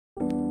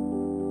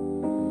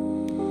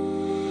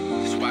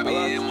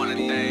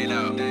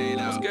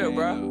What's good,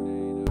 bro?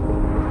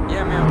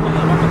 Yeah, man, pull up.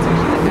 I'm gonna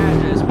text you the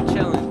address. We're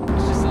chilling.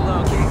 It's just a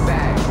little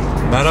kickback.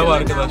 Merhaba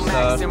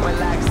arkadaşlar.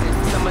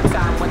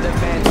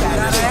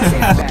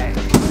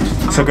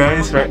 So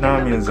guys, right now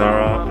I'm in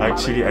Zara.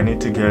 Actually, I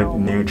need to get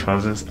new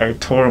trousers. I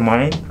tore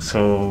mine,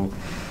 so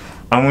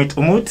I'm with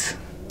Umut.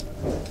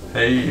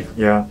 Hey.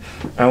 Yeah,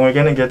 and we're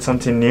gonna get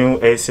something new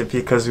ASAP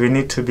because we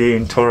need to be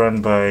in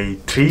Toron by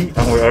 3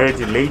 and we're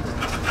already late,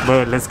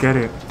 but let's get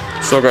it.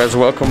 So guys,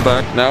 welcome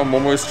back. Now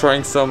Momo is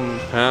trying some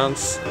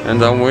pants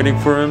and I'm waiting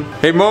for him.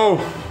 Hey Mo!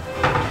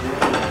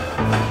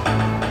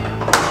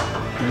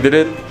 Did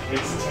it?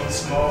 It's too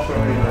small for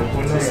me.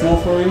 Too small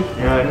for you?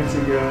 Yeah, I need to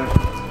get...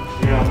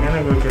 Yeah, I'm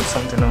gonna go get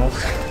something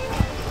else.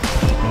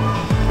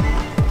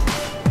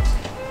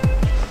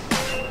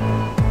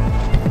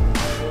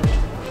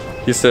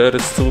 He said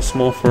it's too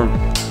small for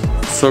him.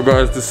 So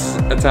guys, this is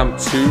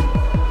attempt 2.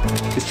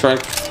 He's trying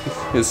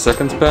his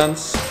second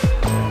pants.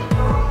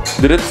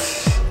 Did it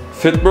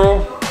fit,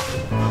 bro?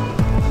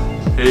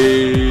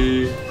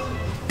 Hey.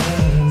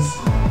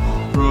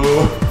 Bro.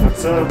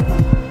 What's up?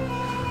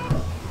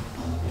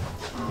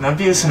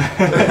 Nabius.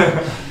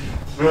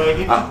 Bro,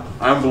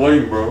 I'm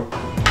bleeding, bro.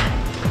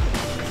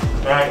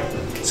 Right,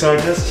 so I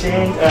just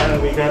changed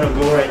and we gotta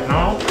go right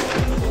now.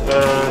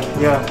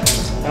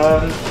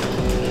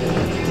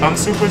 I'm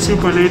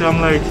super late.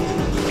 I'm like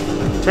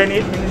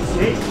 28 minutes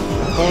late,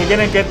 but we're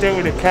gonna get there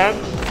with a cab.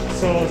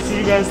 So see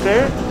you guys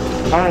there.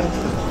 And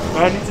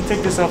I need to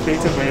take this off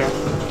later, but yeah.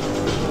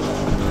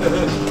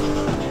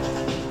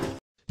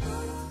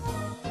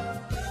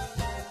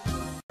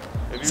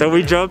 So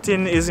we dropped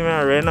in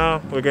Izmir Arena.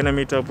 We're gonna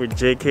meet up with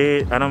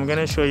JK and I'm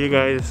gonna show you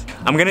guys,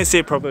 I'm gonna say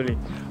it properly,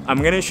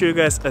 I'm gonna show you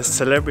guys a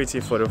celebrity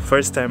for the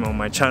first time on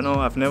my channel.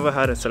 I've never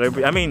had a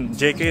celebrity. I mean,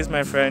 JK is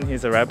my friend,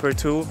 he's a rapper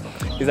too.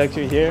 He's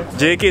actually here.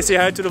 JK, say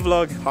hi to the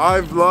vlog.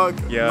 Hi vlog.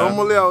 Yeah.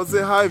 Normally I would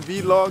say hi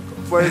vlog,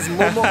 but it's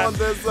Momo on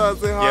there, so I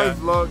say hi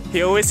vlog.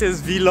 He always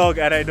says vlog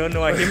and I don't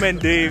know, him and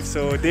Dave.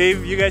 So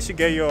Dave, you guys should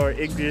get your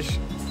English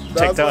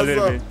checked out a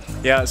little bit.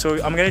 Yeah, so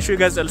I'm gonna show you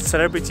guys a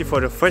celebrity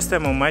for the first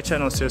time on my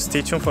channel, so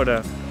stay tuned for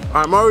that.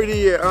 I'm already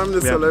here, I'm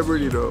the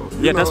celebrity though.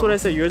 Yeah, that's what I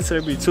said, you're the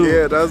celebrity too.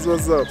 Yeah, that's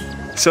what's up.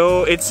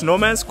 So it's No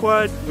Man's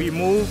Squad, we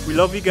move, we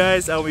love you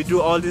guys and we do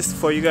all this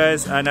for you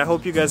guys, and I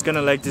hope you guys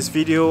gonna like this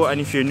video,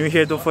 and if you're new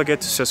here, don't forget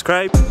to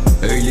subscribe.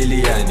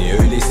 Öyleli yani,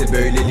 öyleyse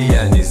böyleli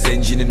yani,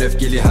 zencinin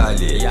öfkeli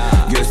hali.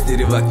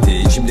 Gösteri vakti,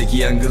 içimdeki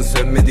yangın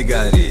sönmedi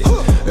gari.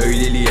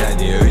 Öyleli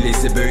yani,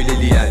 öyleyse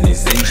böyleli yani,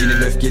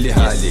 zencinin öfkeli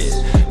hali.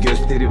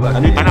 Gösteri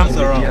vakti.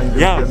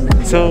 Yeah,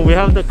 so we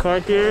have the car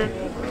here,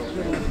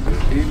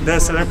 the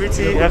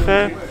celebrity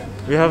Efe,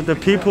 we have the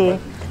people,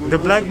 the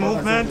black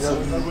movement,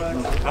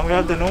 and we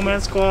have the No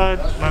Man's Squad,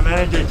 my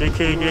manager JK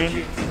again.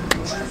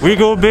 We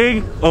go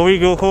big or we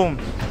go home.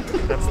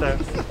 That's that.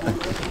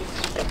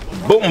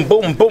 Boom,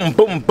 boom, boom,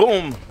 boom,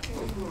 boom.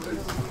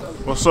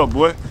 What's up,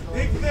 boy?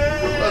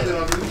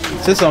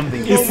 Say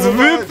something. It's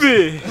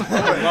Whippy!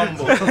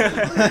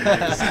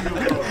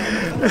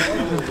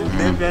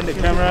 Name behind the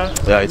camera.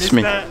 Yeah, it's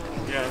me. Yeah.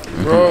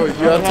 Bro,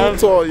 you are too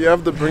tall, you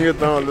have to bring it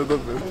down a little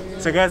bit.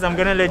 So guys, I'm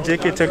gonna let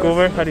JK take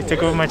over. How do you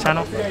take over my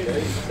channel?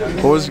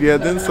 Hoş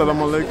geldin,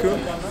 selamünaleyküm.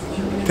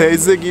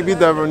 Teyze gibi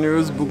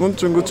davranıyoruz bugün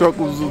çünkü çok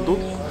üzüldük.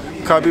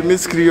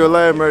 Kalbimiz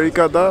kırıyorlar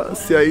Amerika'da,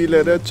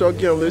 siyahilere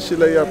çok yanlış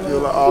ile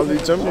yapıyorlar.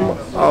 Ağlayacağım ama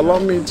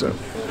ağlamayacağım.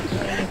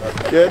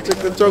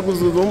 Gerçekten çok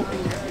üzüldüm.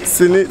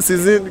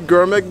 Sizi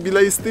görmek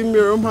bile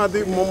istemiyorum.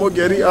 Hadi Momo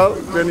geri al,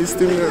 ben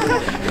istemiyorum.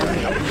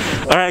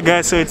 Alright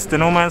guys, so it's the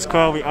No Man's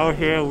Squad. We out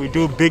here, we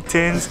do big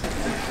things.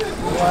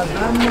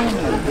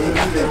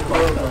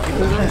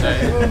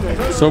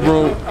 So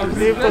bro,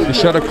 you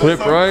shot a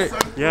clip, right?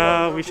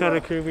 Yeah, we shot a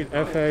clip with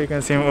Efe. You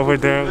can see him over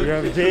there. We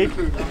have Jake.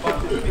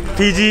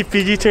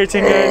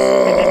 PG-13 guys.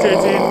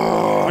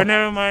 PG-13. But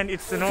never mind,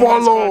 it's the No Man's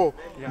Follow!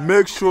 Squad. Yeah.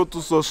 Make sure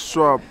to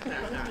subscribe.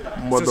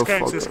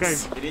 Subscribe. You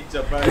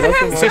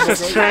said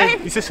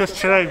subscribe. You said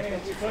subscribe.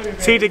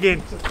 Say it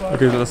again.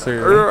 Okay, let's say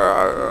it.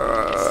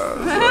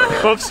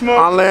 Pop Smoke.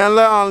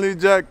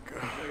 Anlayacak.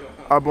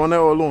 Abone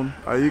olun.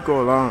 Ayık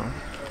olan.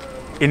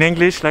 In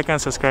English, like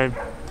and subscribe.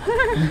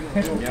 When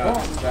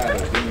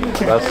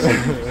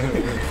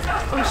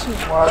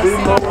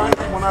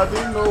I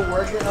didn't know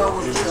working out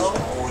was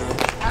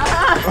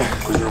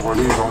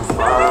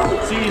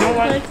See, you know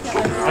what?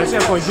 I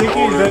said for JK,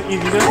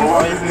 if he doesn't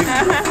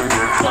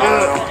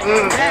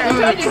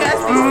I told you guys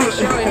to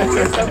show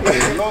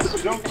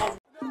it.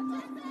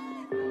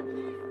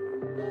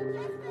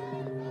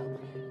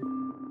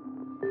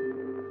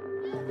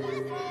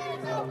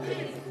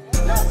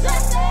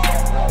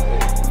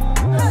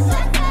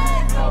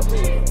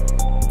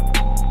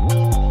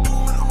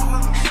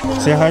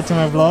 Say hi to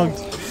my vlog.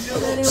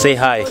 Say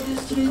hi.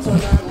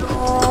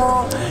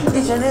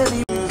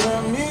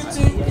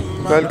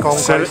 Welcome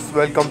guys,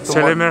 welcome to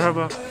Söyle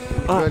merhaba.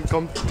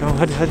 Welcome. Tamam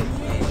hadi.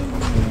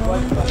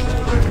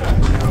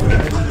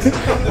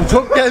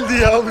 Çok geldi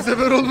ya, bu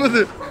sefer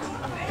olmadı.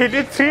 He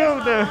did 3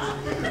 of them.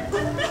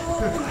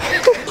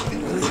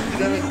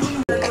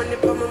 When you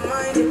put my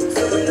mind into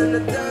something on the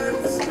dime.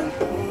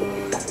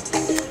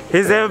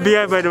 He's the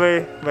FBI, by the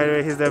way. By the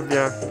way, he's the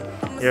FBI.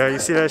 Yeah, you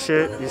see that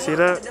shit? You see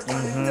that?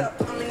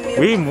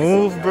 We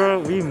move, bro.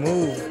 We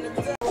move.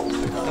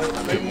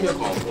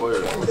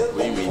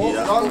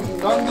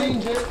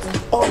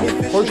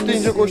 Koş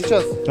deyince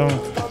koşacağız. Tamam.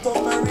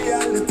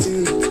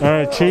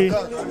 Alright, Chi.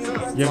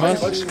 Yavaş.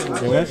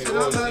 Yavaş.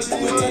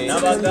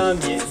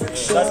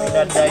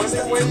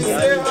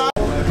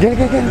 Gel.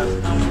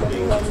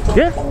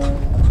 Gel.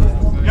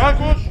 Gel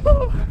koş.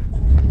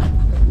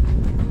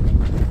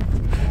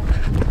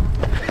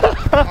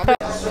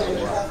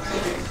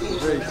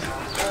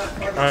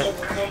 Alright.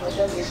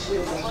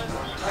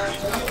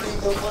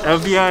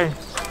 FBI,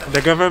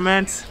 the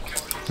government,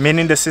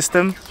 meaning the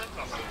system.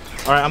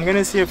 Alright, I'm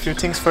gonna say a few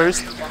things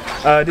first.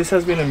 This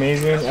has been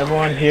amazing.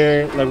 Everyone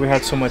here, like, we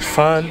had so much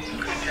fun,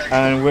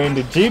 and we're in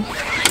the Jeep,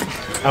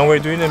 and we're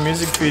doing a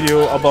music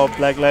video about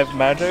Black Lives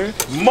Matter.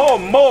 Mo.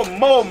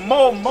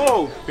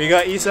 We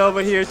got Isa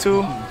over here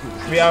too.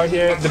 We out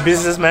here, the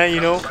businessman,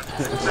 you know.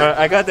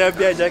 I got the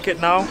FBI jacket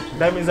now.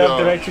 That means I have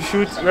the right to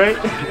shoot, right?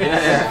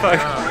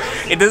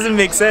 It doesn't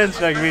make sense,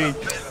 like, really.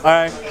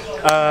 Alright,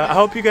 I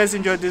hope you guys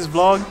enjoyed this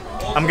vlog.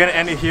 I'm gonna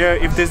end it here.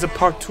 If there's a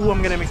part 2,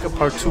 I'm gonna make a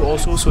part 2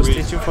 also, so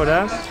stay tuned for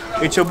that.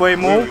 It's your boy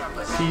Mo.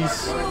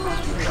 Peace.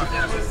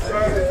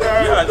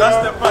 Yeah,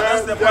 that's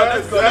the part.